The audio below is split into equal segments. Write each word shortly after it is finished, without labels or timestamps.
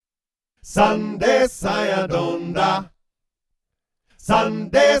Sunday Sayadonda.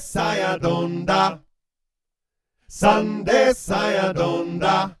 Sunday Sayadonda. Sunday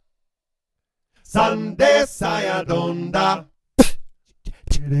Sayadonda. Sunday Sayadonda.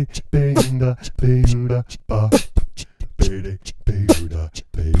 Beuda, beuda, ba. Beuda, beuda,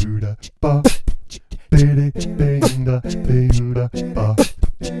 beuda, ba. Beuda, beuda, beuda, ba.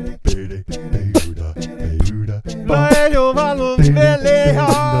 Beuda, beuda, beuda, ba. Laio valum velea.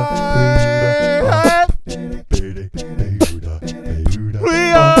 We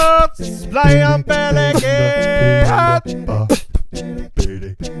are flying belege.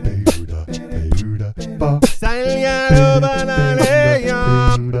 Salia banalea.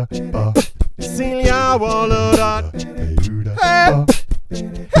 Silia walloda. Hey,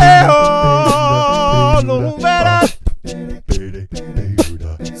 hey, oh, no better.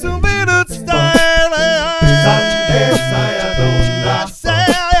 Subidut style. Sunday Sayadonda.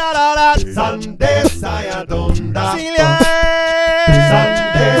 Sayadonda. Sunday Sayadonda. Silia.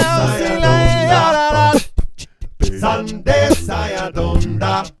 Sunday Sayadonda. Sunday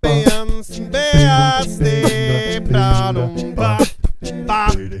Sayadonda. Beans, beas, de planum, ba, ba,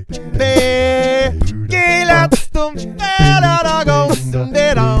 be, gilatstum, belaragon, de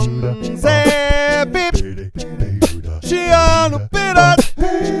danse, bip, chiano, pirat,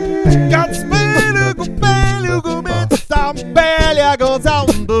 gatspelugu, pelugu, bit, sam, beliago,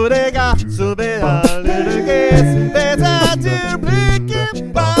 zambudega, subealuges, beta, duplique,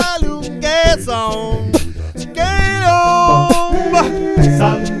 balungeson,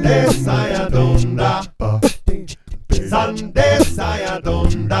 Sunday Sayadonda. Sunday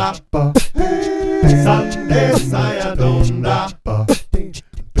Sayadonda. Sunday Sayadonda.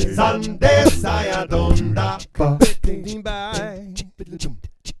 Sunday Sayadonda.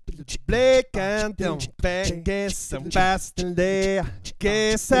 Blake and them back is some fast and there.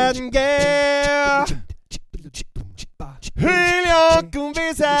 Kiss and gear. Hilio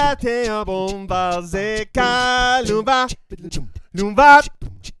convisate a bomba zeca lumba. Lumba.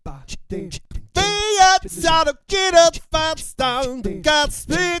 Fiat saddle kid up fast down. Got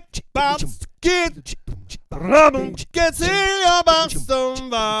speed bounce kid. Rum gets in your box on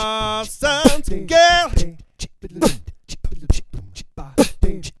Boston girl.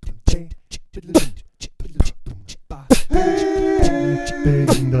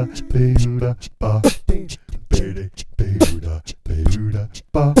 Beuda, beuda, ba. Beuda, beuda, beuda,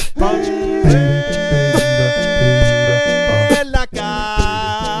 ba.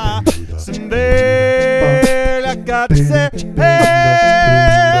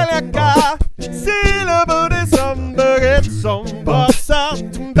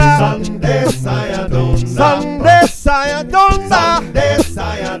 Sunday Sayadonda. Sunday Sayadonda. Sunday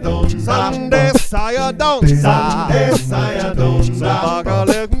Sayadonda. Sunday Sayadonda. Sunday Sayadonda. Sunday Sayadonda. Sunday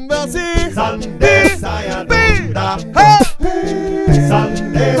Sayadonda.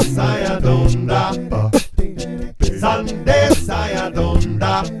 Sunday Sayadonda. Sunday Sayadonda. Sunday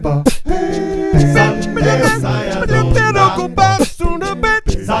Sayadonda. Sunday Sunday Sayadonda.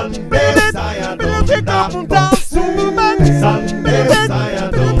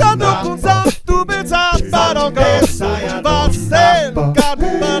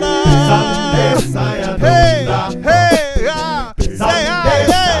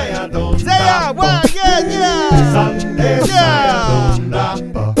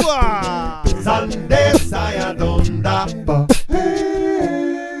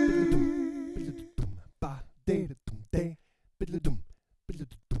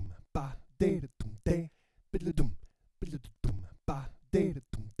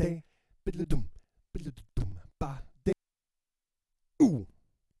 Ooh.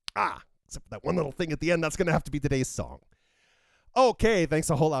 Except for that one little thing at the end, that's going to have to be today's song. Okay,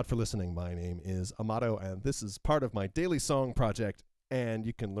 thanks a whole lot for listening. My name is Amato, and this is part of my daily song project, and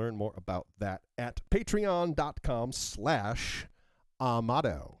you can learn more about that at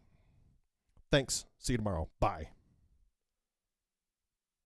patreon.com/Amato. Thanks. See you tomorrow. Bye.